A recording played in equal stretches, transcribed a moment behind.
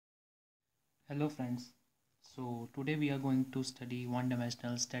Hello friends. So today we are going to study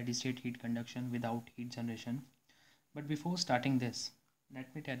one-dimensional steady-state heat conduction without heat generation. But before starting this,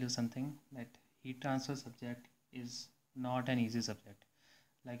 let me tell you something that heat transfer subject is not an easy subject.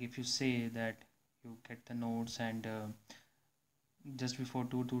 Like if you say that you get the notes and just before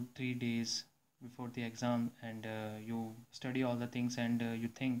 2 to 3 days before the exam and you study all the things and you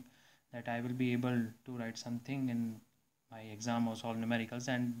think that I will be able to write something in my exam or solve numericals,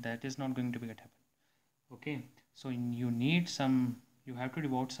 and that is not going to be happen. Okay, so you have to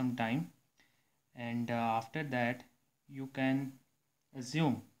devote some time, and after that you can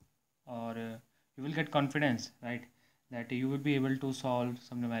assume or you will get confidence, right, that you will be able to solve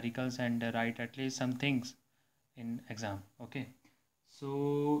some numericals and write at least some things in exam. Okay,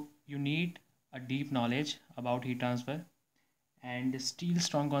 so you need a deep knowledge about heat transfer, and still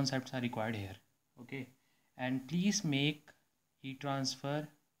strong concepts are required here. Okay, and please make heat transfer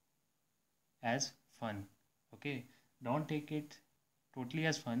as fun. Okay, don't take it totally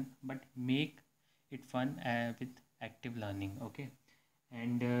as fun, but make it fun with active learning. Okay,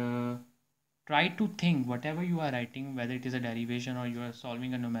 and try to think whatever you are writing, whether it is a derivation or you are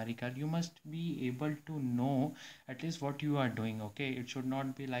solving a numerical, you must be able to know at least what you are doing. Okay, it should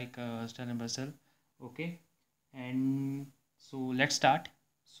not be like a hustle and bustle. Okay, and so let's start.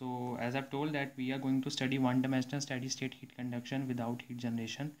 So as I've told that we are going to study one-dimensional steady state heat conduction without heat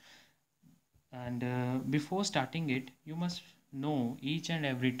generation, and before starting it you must know each and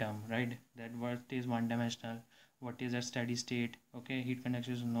every term, right, that what is one dimensional, what is a steady state. Okay, heat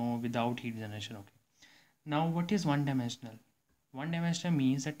conduction is no without heat generation. Okay, now what is one dimensional? One dimensional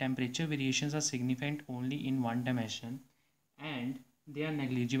means that temperature variations are significant only in one dimension and they are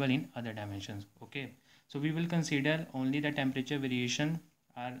negligible in other dimensions. Okay, so we will consider only the temperature variation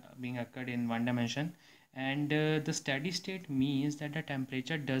are being occurred in one dimension, and the steady state means that the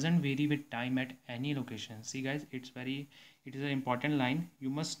temperature doesn't vary with time at any location. See guys, it is an important line. You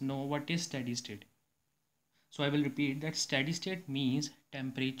must know what is steady state. So I will repeat that steady state means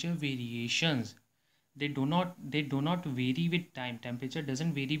temperature variations, they do not vary with time. Temperature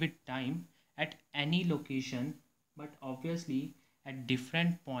doesn't vary with time at any location, but obviously at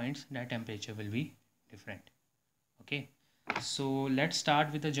different points the temperature will be different. Okay, so let's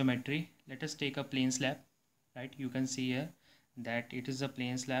start with the geometry. Let us take a plane slab, right? You can see here that it is a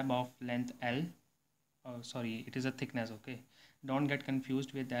plane slab of length L. Oh, sorry, it is a thickness. Okay, don't get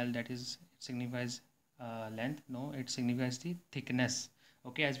confused with L, that is it signifies length. No, it signifies the thickness.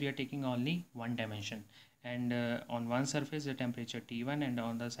 Okay, as we are taking only one dimension, and on one surface the temperature T1 and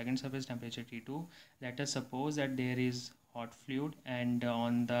on the second surface temperature T2. Let us suppose that there is hot fluid and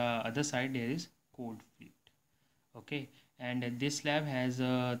on the other side there is cold fluid. Okay, and this slab has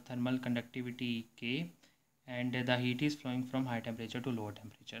a thermal conductivity K, and the heat is flowing from high temperature to lower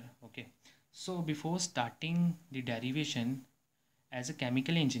temperature. Okay, so before starting the derivation, as a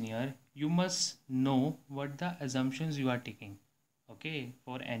chemical engineer you must know what the assumptions you are taking. Okay,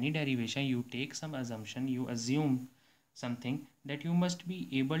 for any derivation you take some assumption, you assume something, that you must be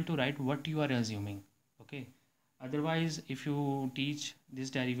able to write what you are assuming. Okay, otherwise if you teach this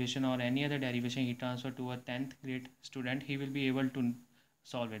derivation or any other derivation heat transfer to a 10th grade student, he will be able to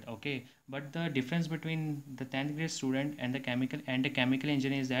solve it. Okay, but the difference between the 10th grade student and the chemical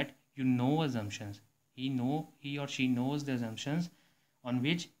engineer is that you know assumptions. He or she knows the assumptions on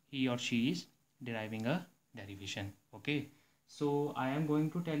which he or she is deriving a derivation. Okay, so I am going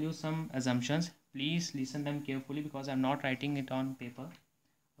to tell you some assumptions. Please listen them carefully because I'm not writing it on paper.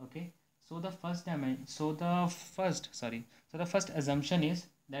 Okay, so the first assumption is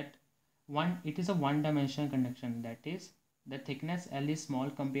that it is a one dimensional conduction, that is the thickness L is small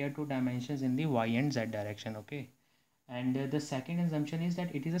compared to dimensions in the y and z direction. Okay, and the second assumption is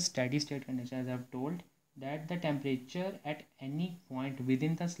that it is a steady state conduction. As I've told that the temperature at any point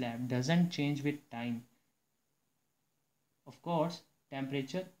within the slab doesn't change with time. Of course,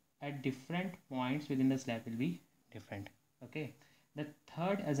 temperature at different points within the slab will be different. Okay, the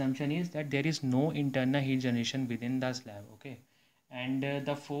third assumption is that there is no internal heat generation within the slab. Okay, and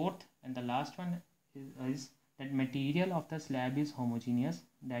the fourth and the last one is that material of the slab is homogeneous,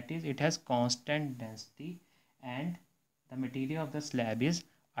 that is it has constant density, and the material of the slab is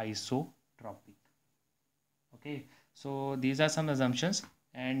isotropic. Okay, so these are some assumptions,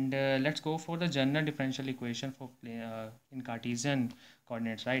 and let's go for the general differential equation for in Cartesian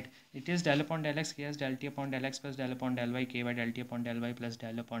coordinates, right? It is del upon del x k as del t upon del x plus del upon del y k by del t upon del y plus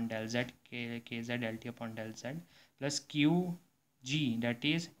del upon del z k z del t upon del z plus q g, that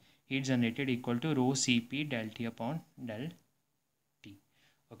is heat generated, equal to rho cp del t upon del t.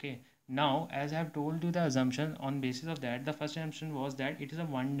 Okay, Now, as I have told you the assumption, on basis of that, the first assumption was that it is a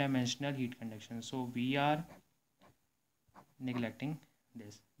one-dimensional heat conduction. So we are neglecting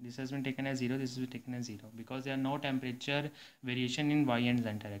this. This has been taken as 0, this has been taken as 0 because there are no temperature variation in y and z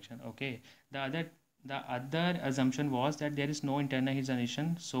direction. Okay. The other assumption was that there is no internal heat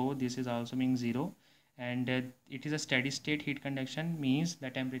generation, so this is also being 0, and it is a steady state heat conduction, means the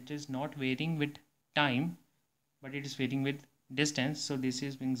temperature is not varying with time but it is varying with distance, so this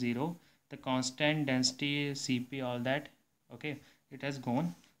is being 0. The constant density Cp, all that, okay, it has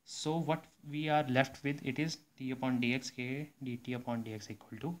gone. So what we are left with, it is d upon dx k dt upon dx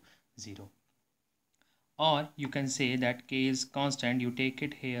equal to 0. Or you can say that k is constant, you take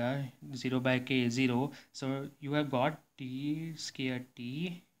it here, 0 by k is 0, so you have got d square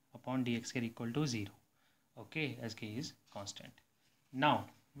t upon dx square equal to 0, okay, as k is constant. Now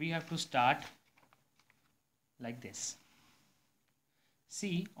we have to start like this.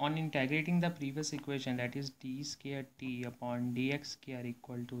 See, on integrating the previous equation, that is d square t upon dx square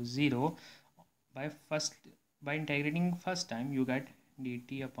equal to 0, by integrating first time you get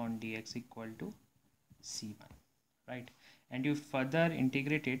dt upon dx equal to c1, right? And you further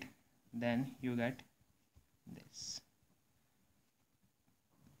integrate it, then you get this.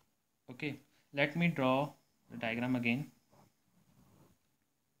 Okay, let me draw the diagram again,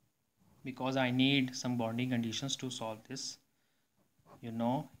 because I need some bonding conditions to solve this. You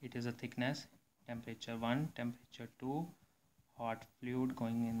know, it is a thickness, temperature 1, temperature 2, hot fluid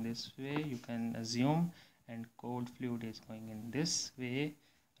going in this way, you can assume, and cold fluid is going in this way,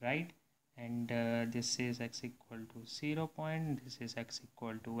 right? And this is x equal to 0 point, this is x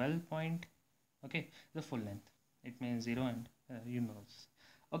equal to L point, okay, the full length, it means 0, and you know this.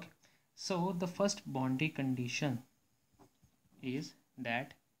 Okay, so the first boundary condition is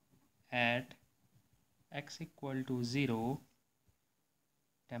that at x equal to 0,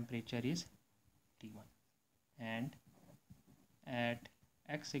 temperature is T1, and at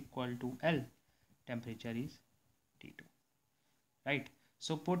x equal to L, temperature is T2, right?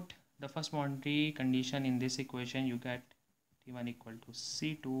 So put the first boundary condition in this equation, you get T1 equal to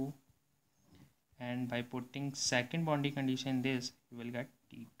C2, and by putting second boundary condition in this, you will get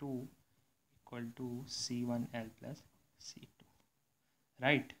T2 equal to C1L plus C2,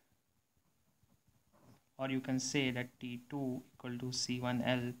 right? Or you can say that T2 equal to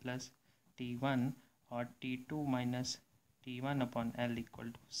C1L plus T1, or T2 minus T1 upon L equal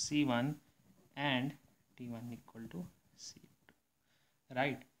to C1, and T1 equal to C2,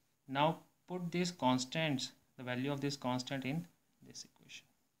 right? Now put these constants, the value of this constant in this equation,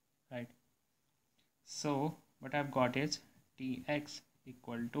 right? So what I've got is Tx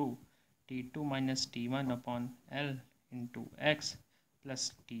equal to T2 minus T1 upon L into x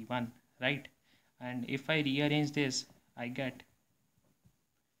plus T1, right? And if I rearrange this, I get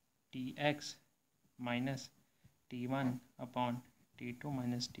Tx minus T1 upon T2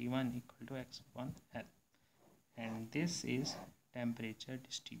 minus T1 equal to x upon L. And this is temperature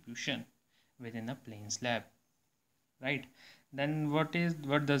distribution within a plane slab, right? Then what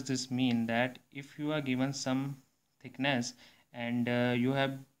does this mean? That if you are given some thickness and you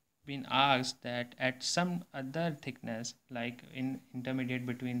have been asked that at some other thickness, like in intermediate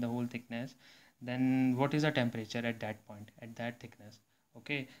between the whole thickness, then what is the temperature at that point, at that thickness,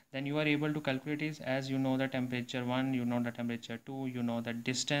 okay, then you are able to calculate it, as you know the temperature 1, you know the temperature 2, you know the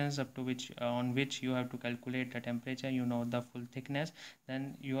distance up to which on which you have to calculate the temperature, you know the full thickness,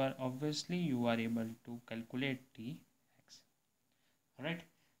 then you are obviously you are able to calculate Tx. All right,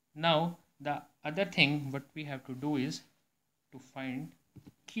 now the other thing what we have to do is to find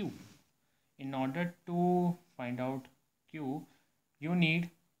Q. In order to find out Q, you need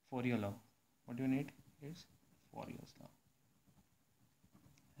Fourier law. What you need is Fourier's law,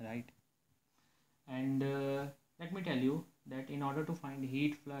 right? And let me tell you that in order to find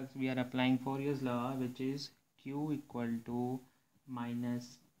heat flux, we are applying Fourier's law, which is Q equal to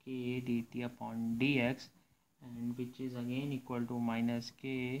minus K dt upon dx, and which is again equal to minus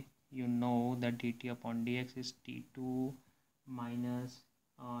K. You know that dt upon dx is T2 minus,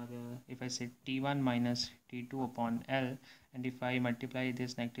 or if I say T1 minus T2 upon L, and if I multiply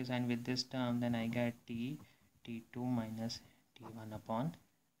this negative sign with this term, then I get T2 minus T1 upon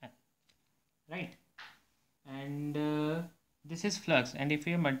L, right? And this is flux, and if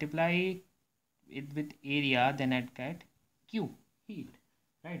you multiply it with area, then I get Q, heat,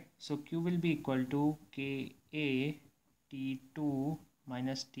 right? So Q will be equal to Ka T2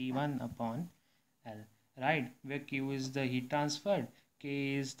 minus T1 upon L, right? Where Q is the heat transferred,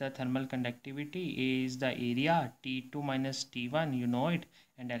 K is the thermal conductivity, A is the area, T2 minus T1, you know it,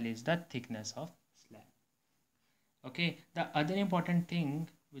 and L is the thickness of slab. Okay, the other important thing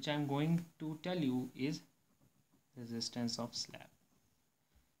which I'm going to tell you is resistance of slab.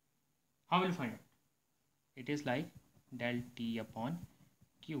 How will you find it? It is like del T upon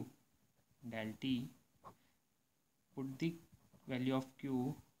Q. Del T, put the value of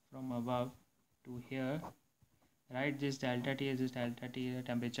Q from above to here, right? This delta T is this delta T is the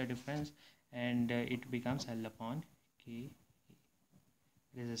temperature difference, and it becomes L upon K,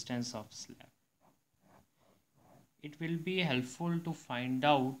 resistance of slab. It will be helpful to find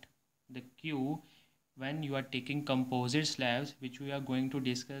out the Q when you are taking composite slabs, which we are going to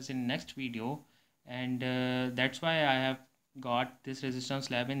discuss in next video, and that's why I have got this resistance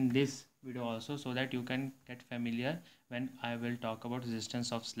slab in this video also, so that you can get familiar when I will talk about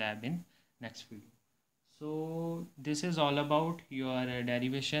resistance of slab in next video. So this is all about your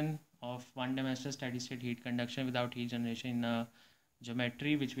derivation of one-dimensional steady-state heat conduction without heat generation in a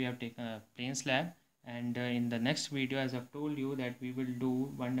geometry which we have taken a plane slab. And in the next video, as I've told you, that we will do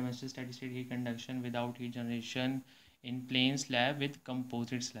one-dimensional steady-state heat conduction without heat generation in plane slab with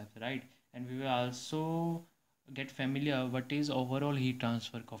composite slabs, right? And we will also get familiar what is overall heat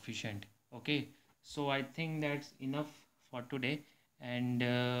transfer coefficient. Okay, so I think that's enough for today, and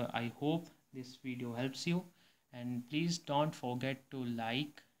I hope this video helps you, and please don't forget to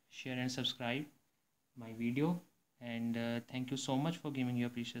like, share and subscribe my video, and thank you so much for giving your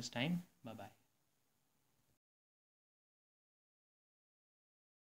precious time. Bye.